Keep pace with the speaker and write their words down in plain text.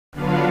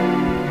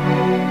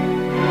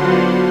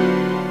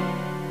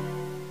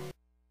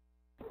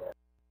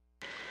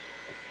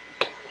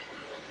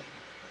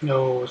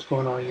Yo, what's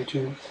going on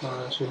YouTube?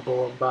 It's your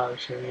boy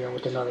Box here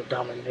with another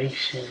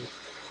Domination.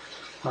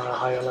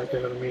 How y'all like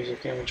that little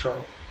music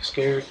intro?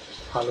 Scared?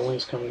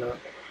 Halloween's coming up.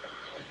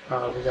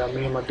 We got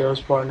me and my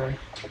Dubs partner,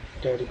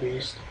 Daddy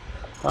Beast.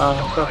 It's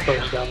our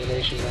first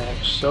Domination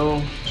match,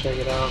 so check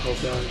it out.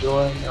 Hope y'all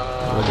enjoy.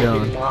 We're We're doing.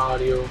 getting my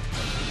audio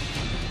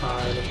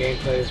and the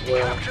gameplay as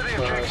well, so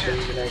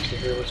you can actually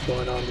hear what's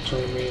going on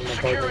between me and my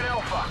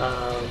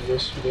partner.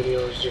 This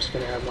video is just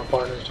going to have my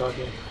partner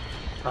talking.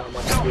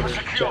 My computer's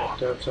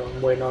jacked up, so I'm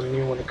waiting on a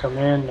new one to come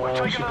in.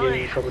 I should get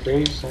it in a couple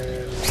days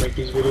and make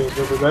these videos a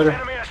little bit better.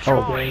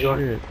 Oh, Hope you enjoy.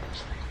 shit.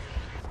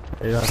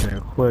 Hey, got there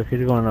quick.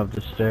 He's going up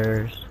the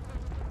stairs.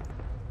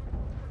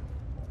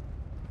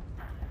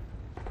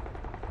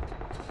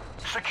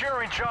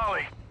 Securing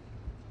Charlie.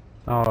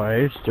 Oh,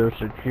 he's still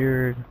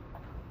secured.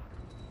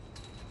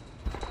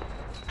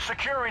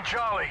 Securing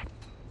Charlie.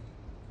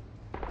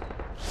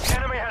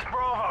 Enemy has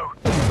Bravo.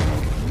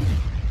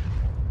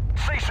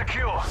 C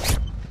secure.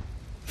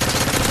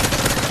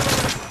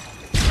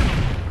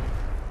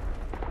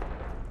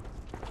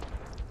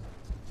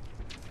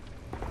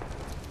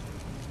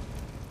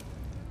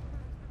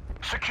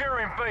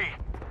 Securing B.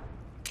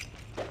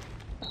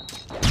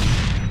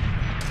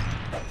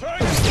 All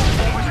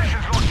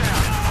positions locked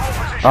down. All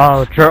positions.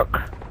 Oh, truck.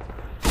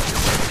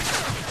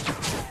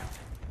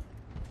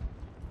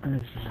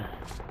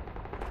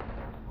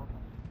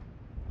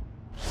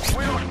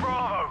 We lost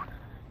Bravo.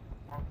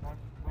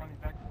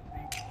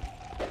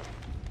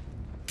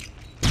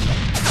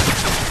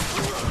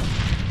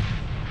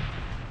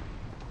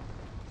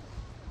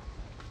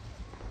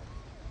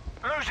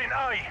 Losing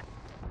A.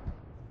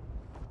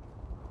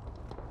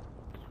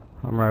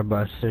 I'm right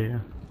by C.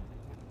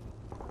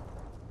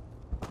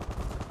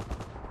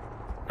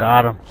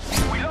 Got him.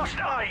 We lost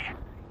A.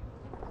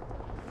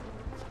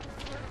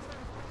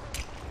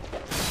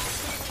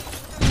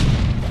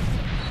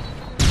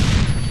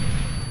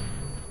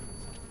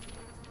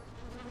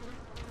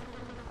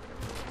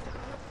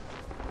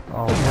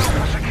 Oh,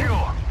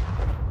 Secure.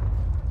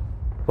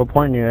 what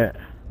point you at?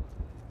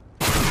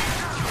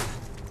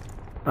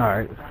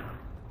 Alright.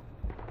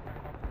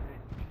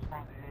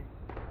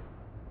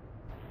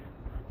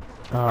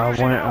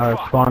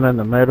 I spawned in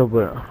the middle,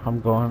 but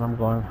I'm going,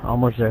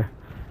 almost there.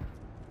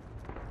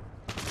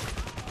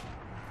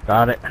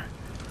 Got it.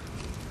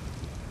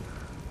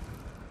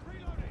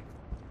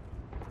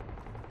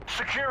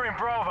 Securing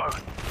Bravo.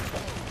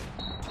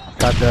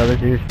 Got the other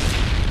dude.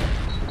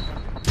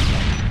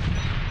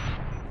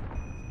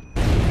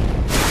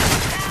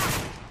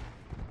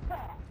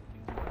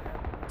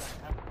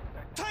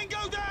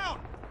 Tango down.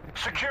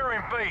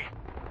 Securing B.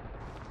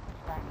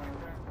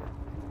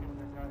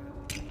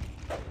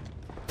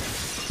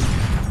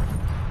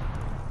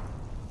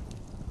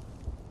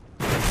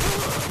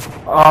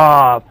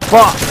 Ah,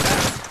 fuck!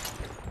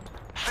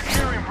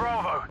 Securing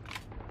Bravo.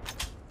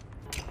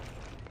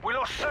 We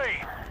lost C.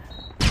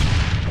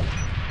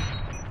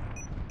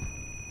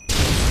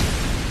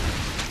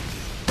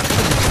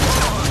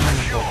 Bravo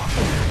secure.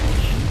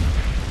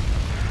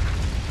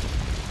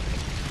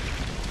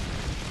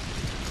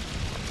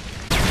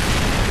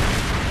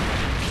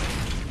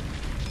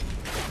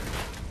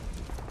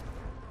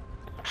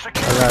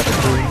 I got the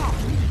two.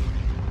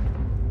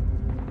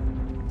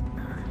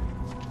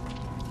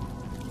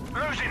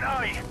 Losing A.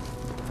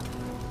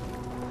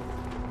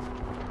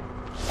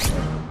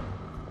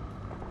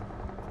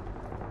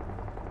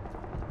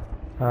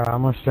 Alright,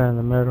 I'm gonna stay in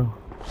the middle.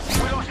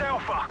 We lost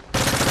Alpha.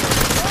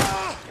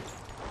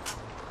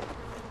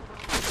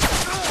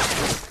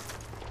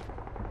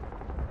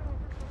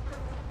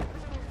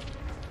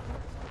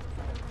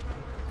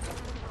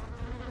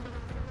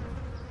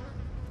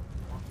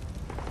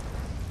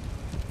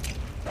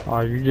 Oh,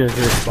 you just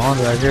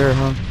respawned right here,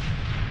 huh?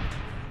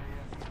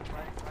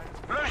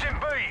 Losing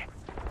B.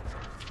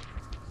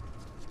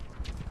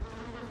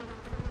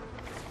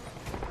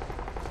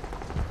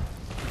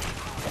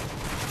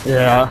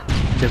 Yeah,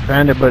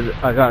 defended, but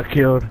I got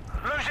killed.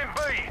 Losing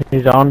B.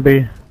 He's on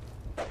B.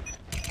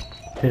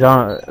 He's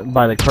on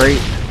by the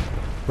crate,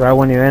 right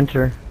when you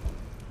enter.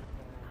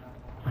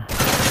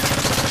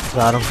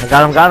 Got him. I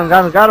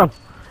got him.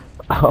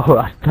 Oh,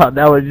 I thought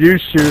that was you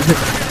shooting.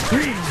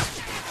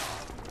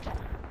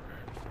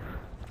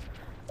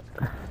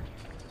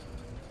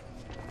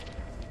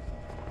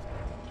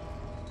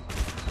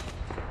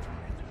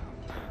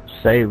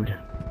 Saved.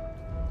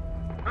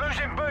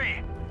 Losing B.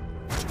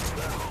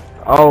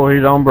 Oh,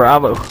 he's on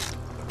Bravo.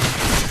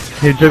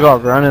 He took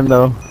off running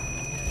though.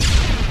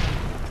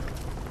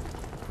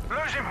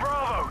 Losing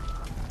Bravo.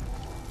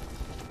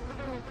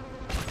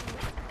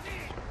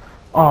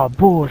 Oh,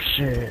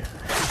 bullshit.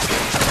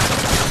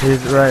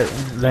 He's right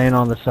laying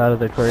on the side of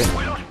the crate.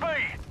 We lost B.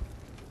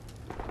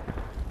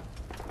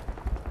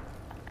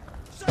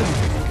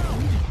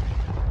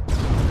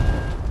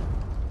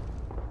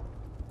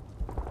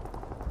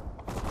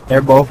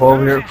 They're both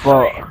over here.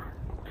 Fuck.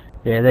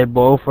 Yeah, they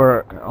both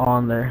are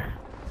on there.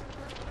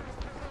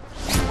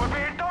 We're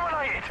being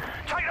dominated.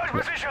 Take those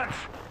positions.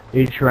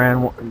 Each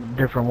ran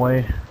different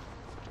way.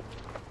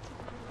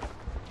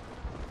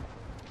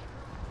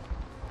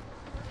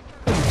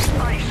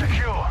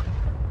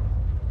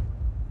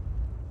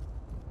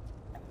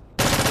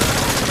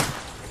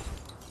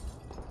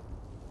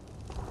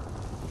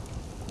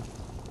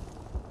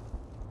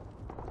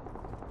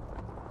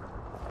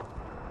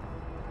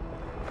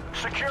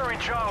 Securing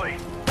Charlie.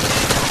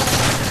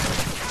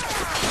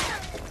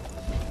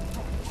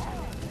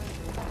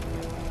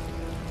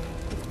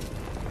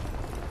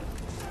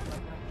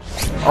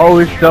 Oh,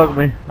 he stuck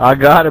me. I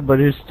got it, but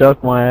he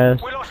stuck my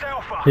ass. We lost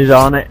Alpha. He's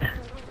on it.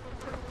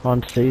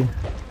 On C.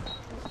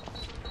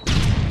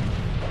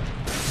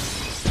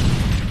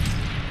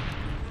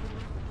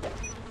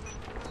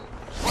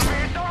 We're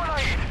being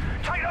dominated.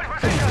 Take those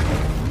positions.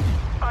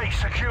 A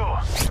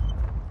secure.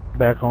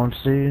 Back on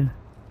C.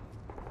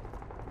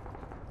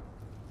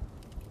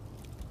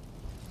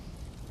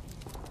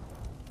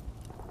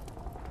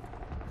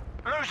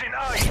 Losing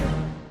A.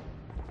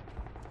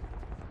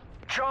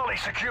 Charlie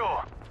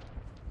secure.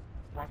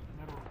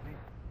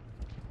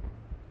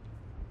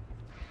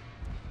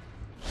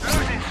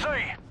 Losing C.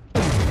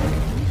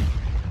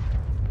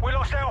 We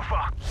lost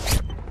Alpha.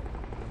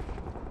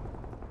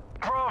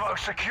 Bravo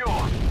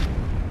secure.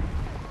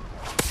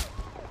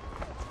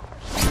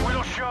 We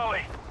lost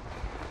Charlie.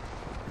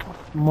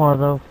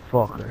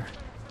 Motherfucker.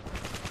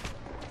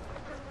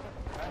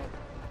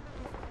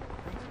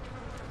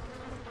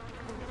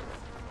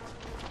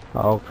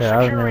 Okay,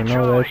 I didn't even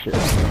know that shit.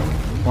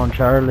 On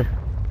Charlie.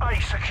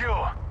 A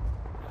secure.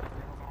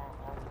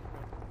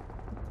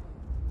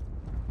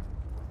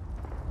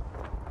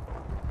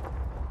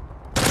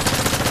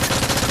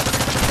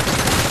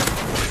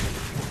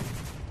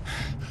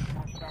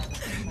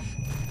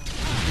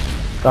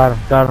 Got him,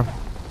 got him.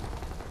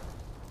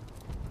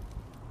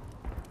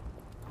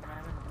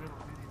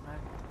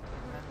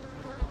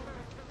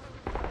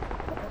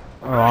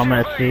 Oh, I'm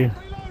at C.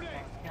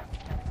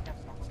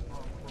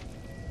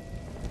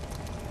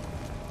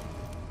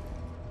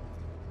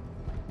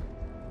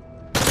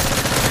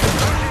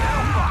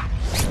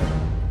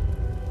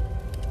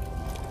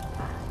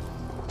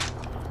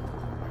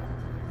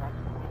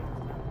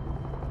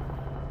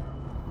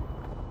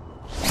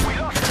 We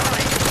lost A.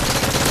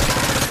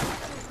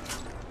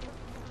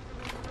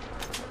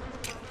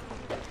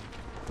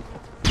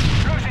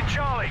 Losing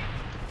Charlie.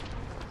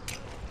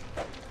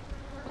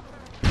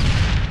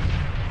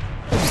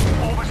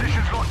 All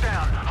positions locked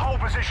down. Hold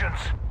positions.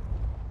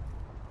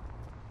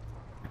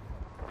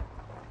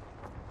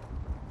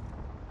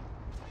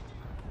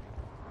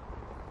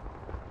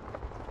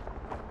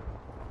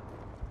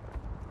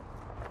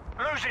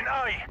 Losing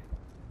A.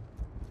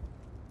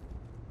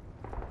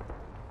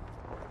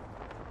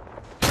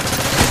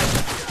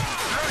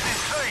 Losing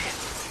C.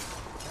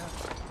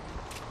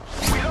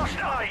 We lost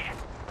A.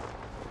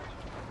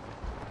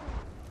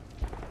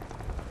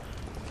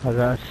 I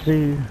got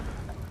C.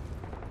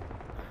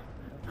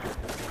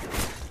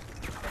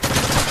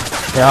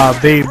 Yeah,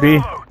 B, B.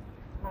 Bravo.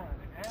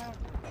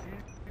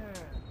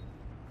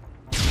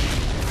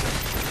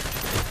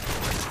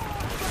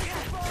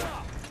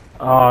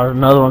 Oh,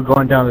 another one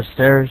going down the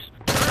stairs.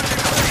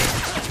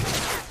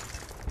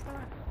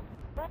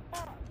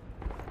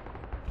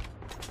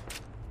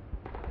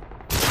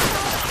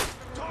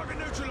 Target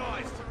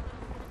neutralized.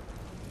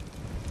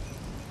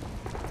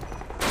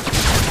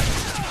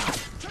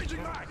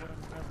 Changing back.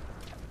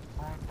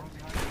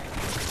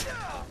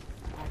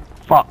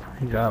 Fuck,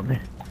 he got me.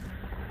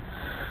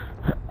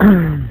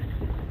 Losing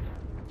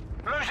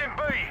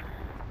B.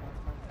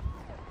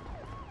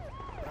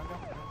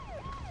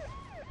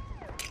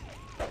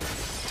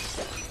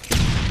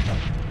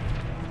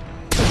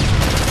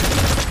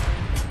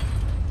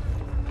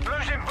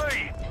 Losing B.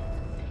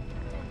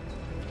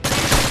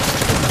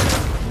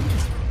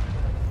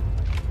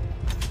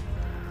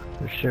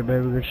 Good shit,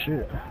 baby, good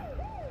shit.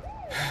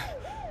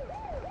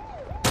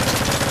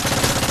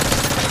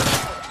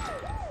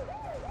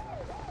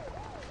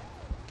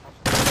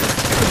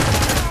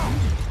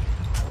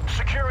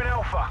 Securing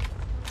Alpha.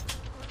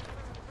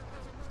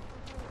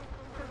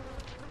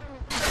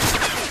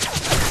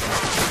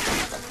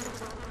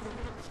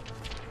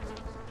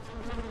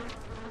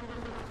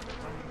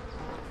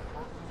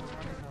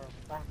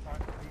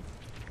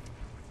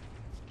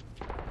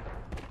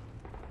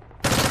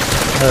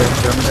 Hey,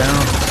 jump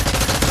down.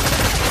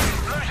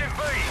 Losing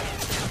B.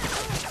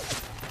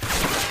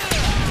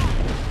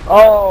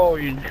 Oh,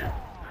 you...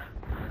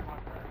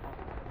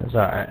 It's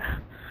alright.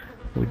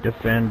 We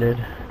defended.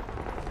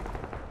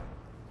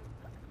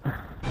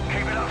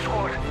 Keep it up,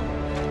 squad.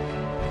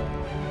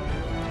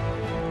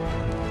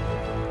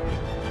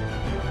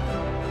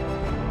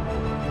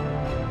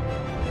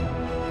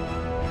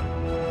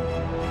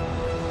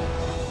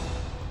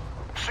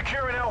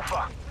 Securing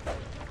Alpha.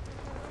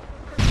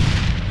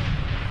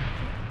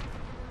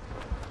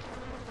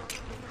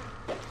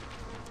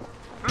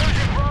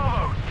 Losing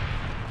Bravo.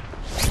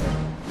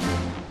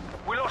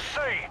 We lost C.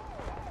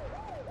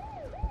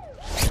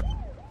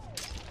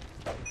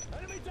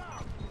 Enemy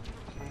down.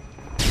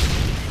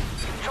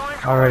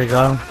 Time Already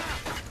got him.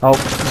 Oh.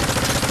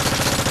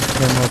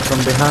 Came up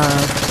from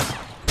behind.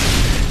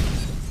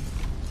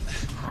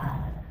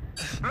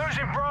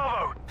 Losing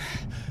Bravo.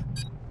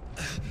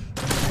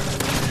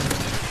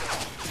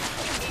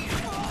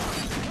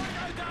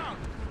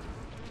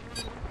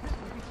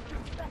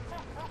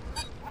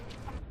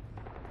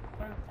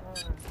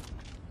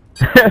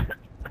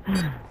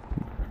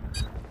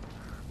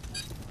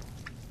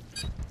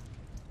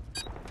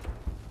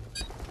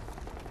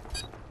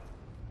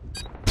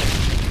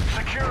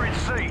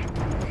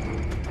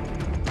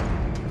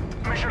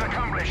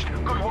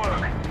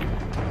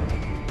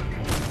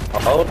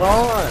 Hold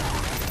on.